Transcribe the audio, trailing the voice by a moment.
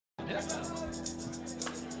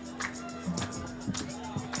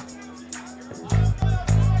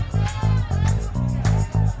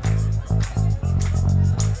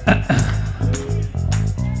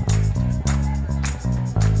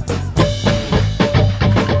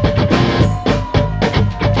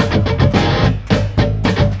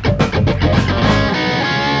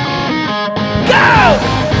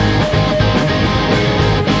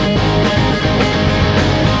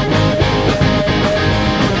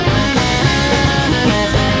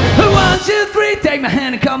Take my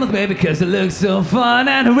hand and come with me because it looks so fun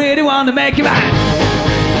and I really want to make you mine.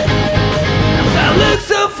 It looks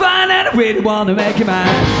so fun and I really want to make you mine.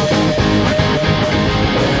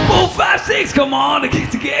 4, 5, 6, come on to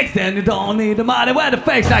get the gigs, then you don't need the money. Wear the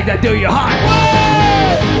face like that, do your heart.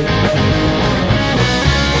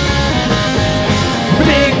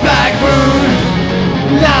 Big black moon,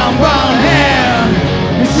 long brown hair,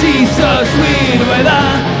 and she's so sweet with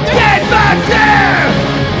a get back there.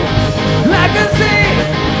 I can see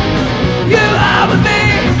you are with me,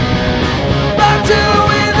 but you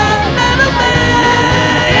with another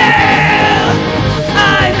man. Yeah,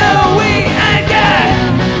 I know we ain't got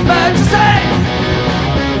much to say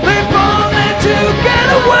before meant to get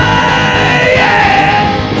away. Yeah.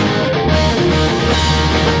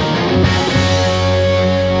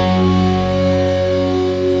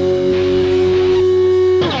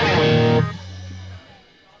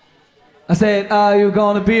 I said, are you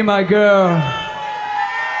gonna be my girl?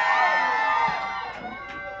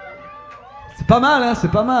 C'est pas mal, hein, c'est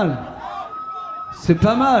pas mal. C'est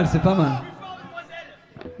pas mal, c'est pas mal.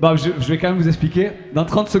 Bon, je vais quand même vous expliquer. Dans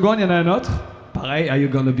 30 secondes, il y en a un autre. Pareil, are you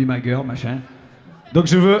gonna be my girl, machin. Donc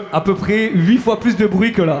je veux à peu près 8 fois plus de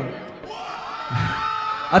bruit que là.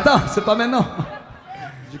 Attends, c'est pas maintenant.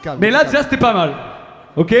 Mais là, déjà, c'était pas mal.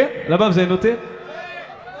 Ok? Là-bas, vous avez noté?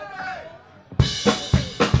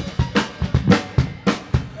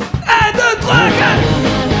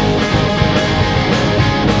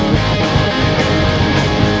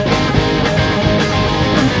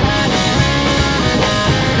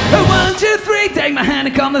 Take my hand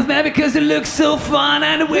and come with me because it looks so fun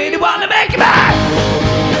and I really want to make you mine.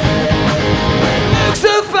 It looks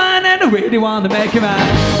so fun and I really want to make you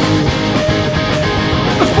mine.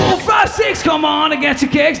 4, 5, 6, come on and get your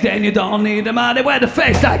kicks, then you don't need the money. Wear the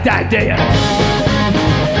face like that, do you?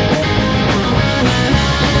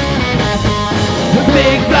 The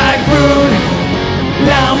big black brood,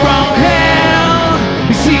 long brown hair,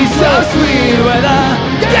 she's so sweet with a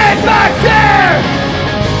get back there.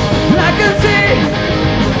 I can see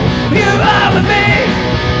you are with me,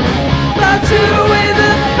 but you with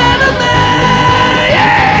another man.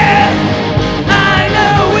 Yeah, I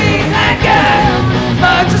know we ain't got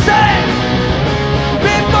much to say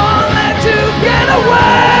before let you get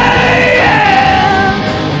away. Yeah.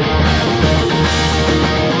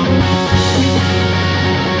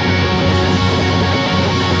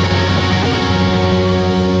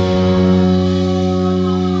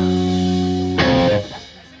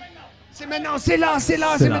 C'est là, c'est là,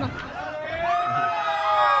 c'est maintenant.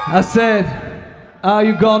 I said, are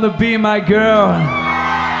you gonna be my girl?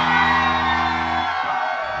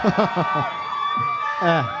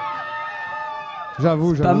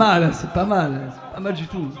 J'avoue, C'est pas mal, c'est pas mal. C'est pas mal du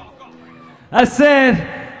tout. I said,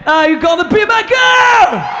 are you gonna be my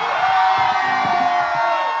girl?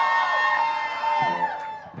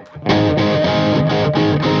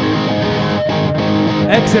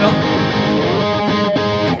 Excellent.